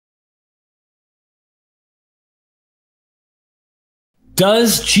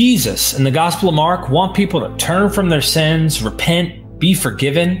Does Jesus in the Gospel of Mark want people to turn from their sins, repent, be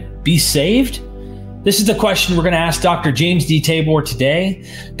forgiven, be saved? This is the question we're going to ask Dr. James D. Tabor today.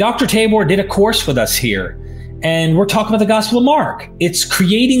 Dr. Tabor did a course with us here, and we're talking about the Gospel of Mark. It's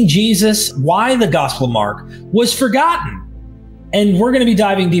creating Jesus, why the Gospel of Mark was forgotten. And we're going to be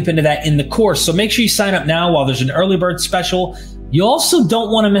diving deep into that in the course. So make sure you sign up now while there's an early bird special. You also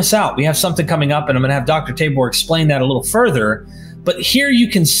don't want to miss out. We have something coming up, and I'm going to have Dr. Tabor explain that a little further. But here you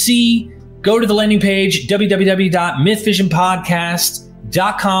can see, go to the landing page,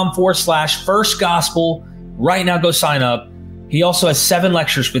 www.mythvisionpodcast.com/first gospel. Right now, go sign up. He also has 7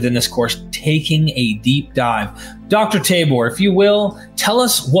 lectures within this course, taking a deep dive. Dr. Tabor, if you will, tell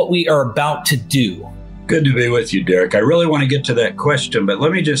us what we are about to do. Good to be with you, Derek. I really want to get to that question, but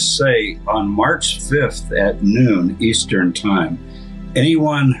let me just say on March 5th at noon Eastern Time,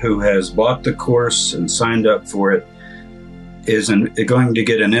 anyone who has bought the course and signed up for it is going to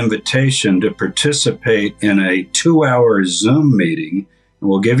get an invitation to participate in a 2-hour Zoom meeting.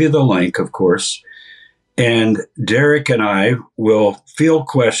 We'll give you the link, of course, and Derek and I will field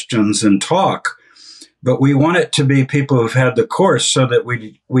questions and talk, but we want it to be people who've had the course so that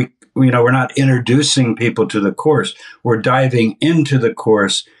we're not introducing people to the course. We're diving into the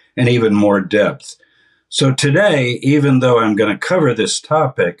course in even more depth. So today, even though I'm going to cover this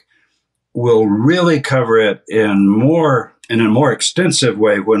topic, we'll really cover it in a more extensive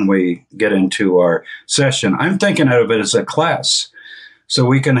way when we get into our session. I'm thinking of it as a class. So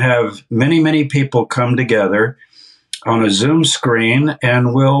we can have many, many people come together on a Zoom screen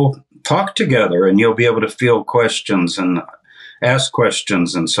and we'll talk together, and you'll be able to field questions and ask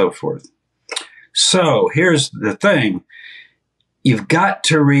questions and so forth. So here's the thing. You've got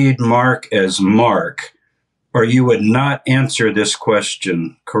to read Mark as Mark, or you would not answer this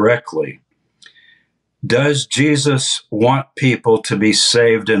question correctly. Does Jesus want people to be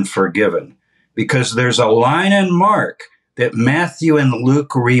saved and forgiven? Because there's a line in Mark that Matthew and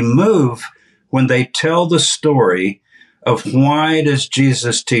Luke remove when they tell the story of why does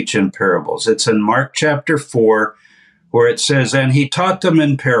Jesus teach in parables. It's in Mark chapter 4, where it says, and he taught them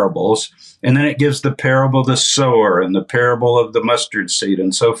in parables, and then it gives the parable of the sower and the parable of the mustard seed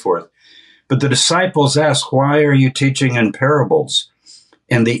and so forth. But the disciples ask, why are you teaching in parables?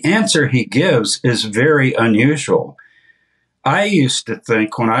 And the answer he gives is very unusual. I used to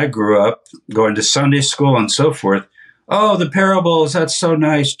think when I grew up, going to Sunday school and so forth, oh, the parables, that's so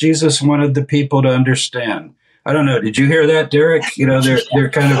nice. Jesus wanted the people to understand. I don't know. Did you hear that, Derek? They're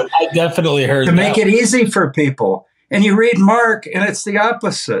kind of... I definitely heard to make it easy for people. And you read Mark, and it's the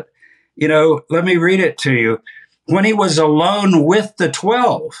opposite. Let me read it to you. When he was alone with the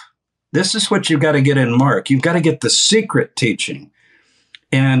 12, this is what you've got to get in Mark. You've got to get the secret teaching.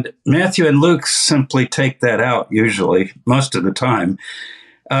 And Matthew and Luke simply take that out, usually, most of the time.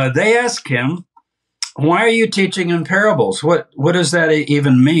 They ask him, why are you teaching in parables? What does that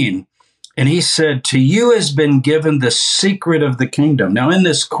even mean? And he said, to you has been given the secret of the kingdom. Now, in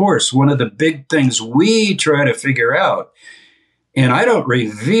this course, one of the big things we try to figure out, and I don't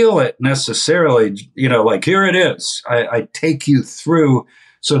reveal it necessarily, like here it is. I take you through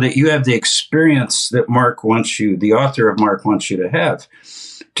so that you have the experience that Mark wants you, the author of Mark wants you to have.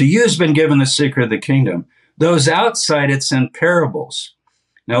 To you has been given the secret of the kingdom. Those outside, it's in parables.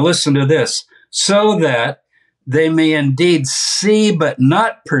 Now listen to this. So that they may indeed see but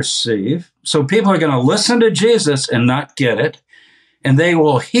not perceive. So people are going to listen to Jesus and not get it. And they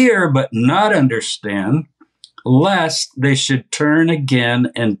will hear but not understand, lest they should turn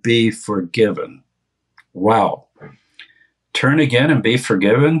again and be forgiven. Wow. Turn again and be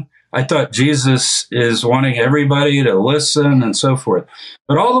forgiven? I thought Jesus is wanting everybody to listen and so forth.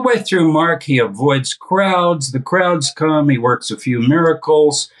 But all the way through Mark, he avoids crowds. The crowds come, he works a few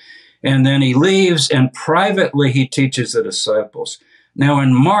miracles, and then he leaves, and privately he teaches the disciples. Now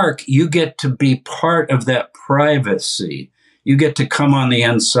in Mark, you get to be part of that privacy. You get to come on the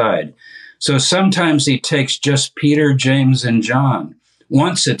inside. So sometimes he takes just Peter, James, and John.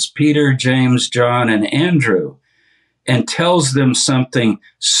 Once it's Peter, James, John, and Andrew, and tells them something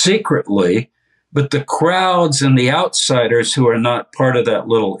secretly, but the crowds and the outsiders who are not part of that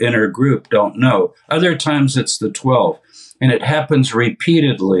little inner group don't know. Other times it's the 12, and it happens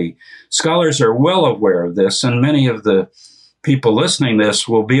repeatedly. Scholars are well aware of this, and many of the people listening to this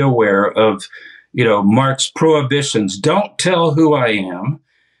will be aware of, Mark's prohibitions. Don't tell who I am,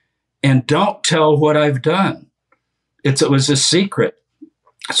 and don't tell what I've done. It was a secret.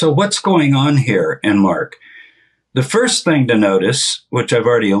 So what's going on here in Mark? The first thing to notice, which I've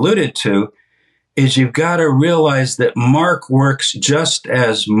already alluded to, is you've got to realize that Mark works just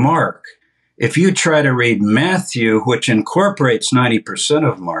as Mark. If you try to read Matthew, which incorporates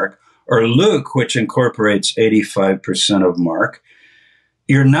 90% of Mark, or Luke, which incorporates 85% of Mark,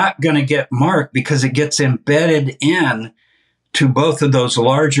 you're not going to get Mark because it gets embedded in to both of those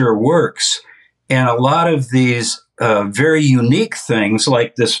larger works. And a lot of these very unique things,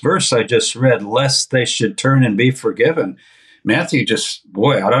 like this verse I just read, lest they should turn and be forgiven. Matthew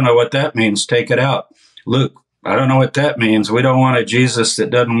boy, I don't know what that means. Take it out. Luke, I don't know what that means. We don't want a Jesus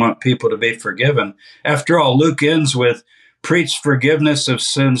that doesn't want people to be forgiven. After all, Luke ends with, preach forgiveness of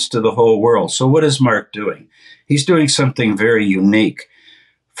sins to the whole world. So what is Mark doing? He's doing something very unique.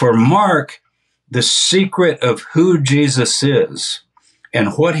 For Mark, the secret of who Jesus is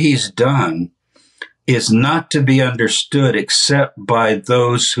and what he's done is not to be understood except by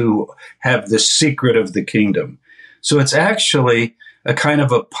those who have the secret of the kingdom. So it's actually a kind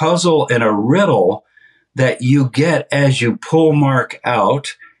of a puzzle and a riddle that you get as you pull Mark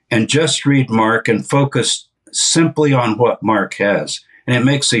out and just read Mark and focus simply on what Mark has. And it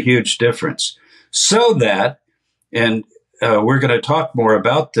makes a huge difference. So that, and we're going to talk more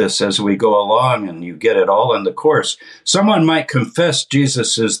about this as we go along, and you get it all in the course. Someone might confess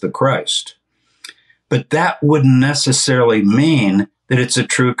Jesus is the Christ, but that wouldn't necessarily mean that it's a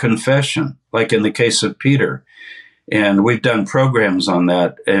true confession, like in the case of Peter. And we've done programs on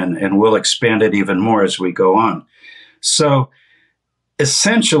that, and we'll expand it even more as we go on. So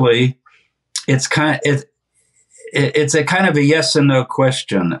essentially, it's a kind of a yes and no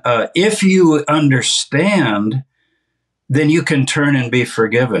question. If you understand, then you can turn and be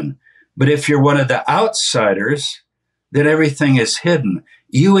forgiven. But if you're one of the outsiders, then everything is hidden.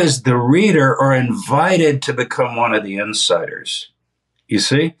 You as the reader are invited to become one of the insiders. You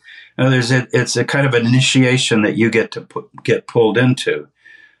see? Now, it's a kind of an initiation that you get to get pulled into.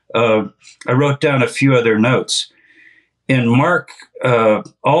 I wrote down a few other notes. In Mark,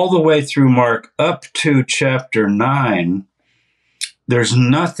 all the way through Mark up to chapter 9, there's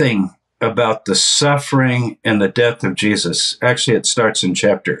nothing about the suffering and the death of Jesus. Actually, it starts in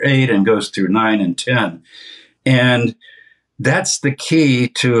chapter 8 and goes through 9 and 10. And that's the key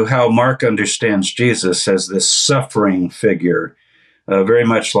to how Mark understands Jesus, as this suffering figure, very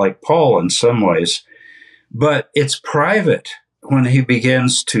much like Paul in some ways. But it's private when he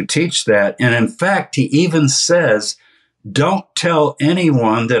begins to teach that. And in fact, he even says, don't tell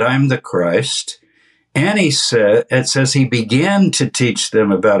anyone that I'm the Christ. And it says he began to teach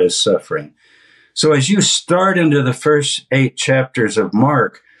them about his suffering. So as you start into the first 8 chapters of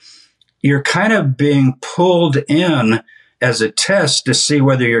Mark, you're kind of being pulled in as a test to see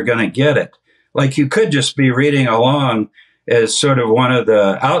whether you're going to get it. Like you could just be reading along as sort of one of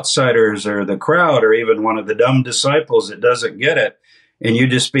the outsiders or the crowd, or even one of the dumb disciples that doesn't get it, and you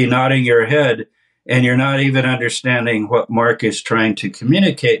just be nodding your head, and you're not even understanding what Mark is trying to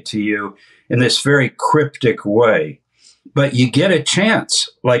communicate to you in this very cryptic way. But you get a chance,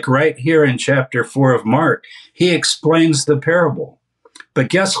 like right here in chapter 4 of Mark, he explains the parable. But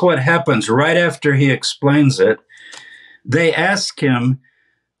guess what happens right after he explains it? They ask him,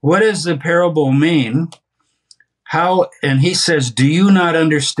 what does the parable mean? How? And he says, do you not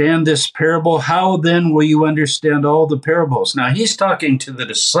understand this parable? How then will you understand all the parables? Now he's talking to the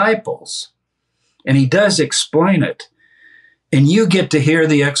disciples, and he does explain it. And you get to hear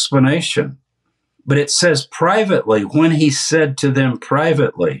the explanation. But it says privately, when he said to them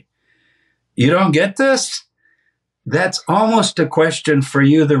privately, you don't get this? That's almost a question for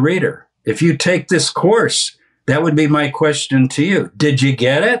you, the reader. If you take this course, that would be my question to you. Did you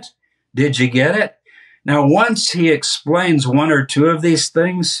get it? Did you get it? Now, once he explains one or two of these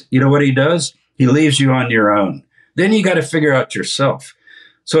things, you know what he does? He leaves you on your own. Then you got to figure out yourself.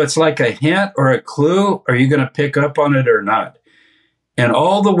 So it's like a hint or a clue. Are you going to pick up on it or not? And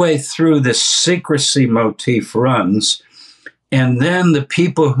all the way through, this secrecy motif runs. And then the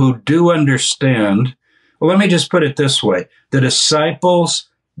people who do understand, well, let me just put it this way. The disciples,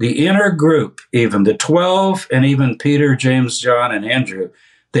 the inner group, even the 12, and even Peter, James, John, and Andrew,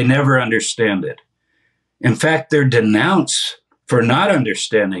 they never understand it. In fact, they're denounced for not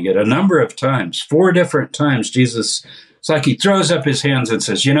understanding it a number of times. 4 different times, Jesus, it's like he throws up his hands and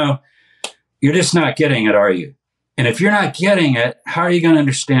says, you know, you're just not getting it, are you? And if you're not getting it, how are you going to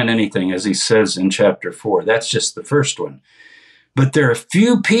understand anything, as he says in chapter 4? That's just the first one. But there are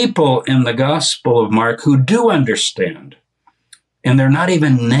few people in the Gospel of Mark who do understand, and they're not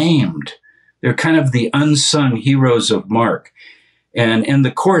even named. They're kind of the unsung heroes of Mark. And in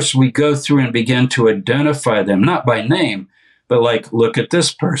the course, we go through and begin to identify them, not by name, but like, look at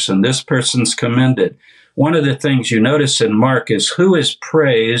this person's commended. One of the things you notice in Mark is who is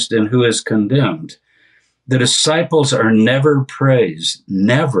praised and who is condemned. The disciples are never praised,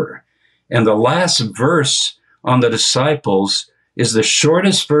 never. And the last verse on the disciples is the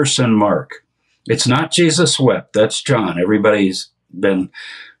shortest verse in Mark. It's not Jesus wept. That's John. Everybody's been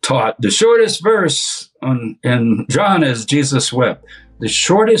taught the shortest verse in John is Jesus wept. The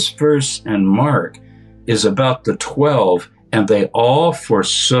shortest verse in Mark is about the 12, and they all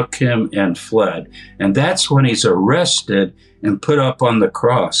forsook him and fled. And that's when he's arrested and put up on the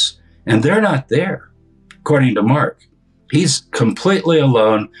cross. And they're not there, according to Mark. He's completely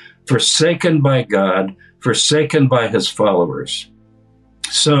alone, forsaken by God, forsaken by his followers.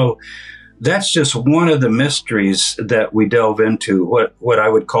 So that's just one of the mysteries that we delve into, what I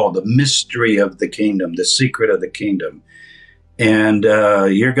would call the mystery of the kingdom, the secret of the kingdom. And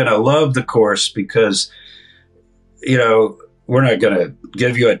you're going to love the course because, you know, we're not going to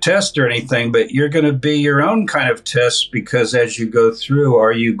give you a test or anything, but you're going to be your own kind of test, because as you go through,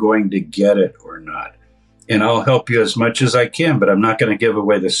 are you going to get it or not? And I'll help you as much as I can, but I'm not going to give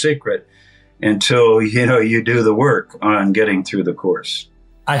away the secret until, you know, you do the work on getting through the course.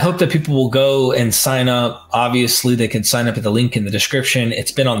 I hope that people will go and sign up. Obviously, they can sign up at the link in the description.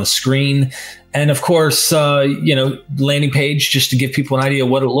 It's been on the screen. And of course, you know, landing page, just to give people an idea of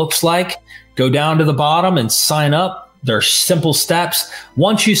what it looks like. Go down to the bottom and sign up. There are simple steps.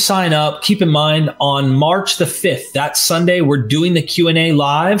 Once you sign up, keep in mind on March the 5th, that Sunday, we're doing the Q&A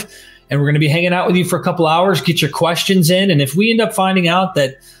live, and we're going to be hanging out with you for a couple hours, get your questions in. And if we end up finding out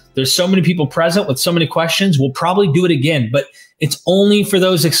that there's so many people present with so many questions, we'll probably do it again. But it's only for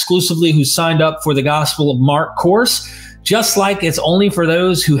those exclusively who signed up for the Gospel of Mark course, just like it's only for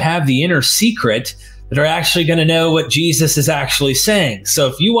those who have the inner secret that are actually going to know what Jesus is actually saying. So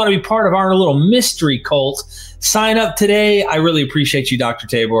if you want to be part of our little mystery cult, sign up today. I really appreciate you, Dr.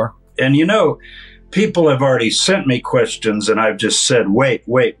 Tabor. And you know, people have already sent me questions, and I've just said, wait.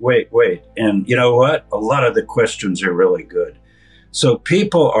 And you know what? A lot of the questions are really good. So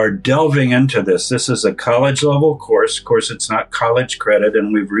people are delving into this. This is a college level course. Of course, it's not college credit,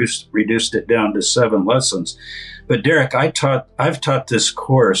 and we've reduced it down to 7 lessons. But Derek, I've taught this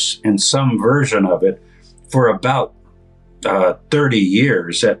course in some version of it for about 30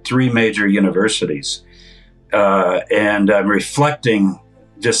 years at 3 major universities. And I'm reflecting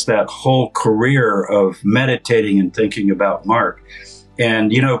just that whole career of meditating and thinking about Mark.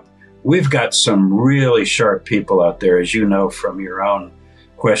 And, you know, we've got some really sharp people out there, as you know from your own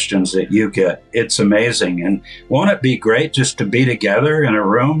questions that you get. It's amazing. And won't it be great just to be together in a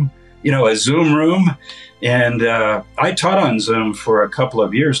room, you know, a Zoom room? And I taught on Zoom for a couple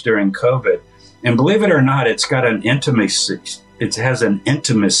of years during COVID. And believe it or not, it's got an intimacy. It has an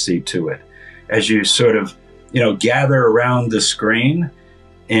intimacy to it as you sort of, you know, gather around the screen,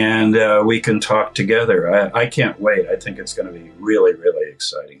 and we can talk together. I can't wait. I think it's going to be really, really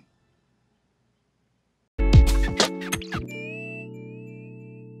exciting.